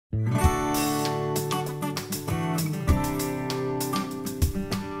In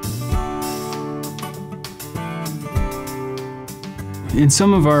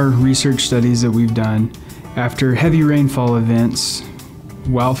some of our research studies that we've done, after heavy rainfall events,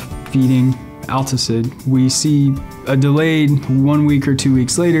 while feeding Altosid, we see a delayed 1 week or 2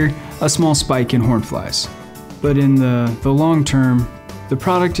 weeks later, a small spike in horn flies. But in the long term, the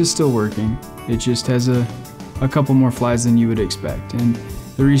product is still working. It just has a couple more flies than you would expect. And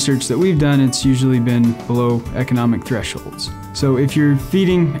the research that we've done, it's usually been below economic thresholds. So if you're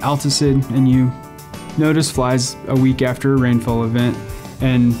feeding Altosid and you notice flies a week after a rainfall event,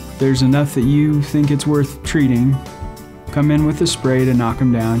 and there's enough that you think it's worth treating, come in with a spray to knock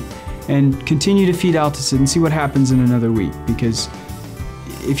them down, and continue to feed Altosid and see what happens in another week. Because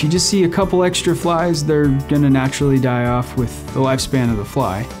if you just see a couple extra flies, they're gonna naturally die off with the lifespan of the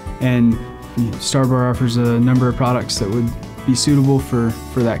fly. And Starbar offers a number of products that would be suitable for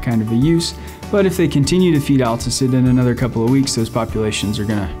that kind of a use. But if they continue to feed Altosid in another couple of weeks, those populations are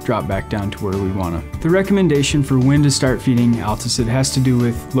gonna drop back down to where we wanna. The recommendation for when to start feeding Altosid has to do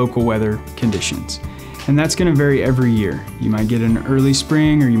with local weather conditions. And that's gonna vary every year. You might get an early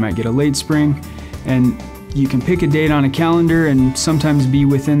spring or you might get a late spring, and you can pick a date on a calendar and sometimes be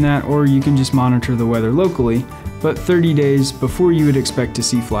within that, or you can just monitor the weather locally. But 30 days before you would expect to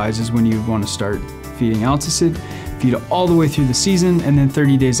see flies is when you wanna start feeding Altosid. Feed all the way through the season, and then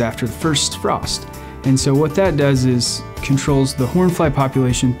 30 days after the first frost. And so what that does is controls the hornfly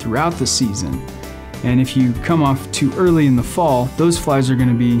population throughout the season. And if you come off too early in the fall, those flies are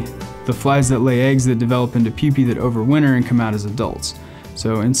gonna be the flies that lay eggs that develop into pupae that overwinter and come out as adults.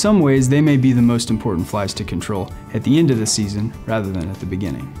 So in some ways, they may be the most important flies to control at the end of the season rather than at the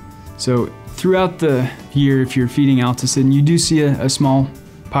beginning. So throughout the year, if you're feeding Altosid and you do see a small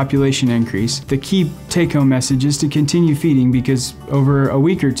population increase, the key take-home message is to continue feeding, because over a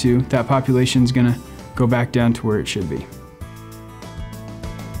week or two, that population is gonna go back down to where it should be.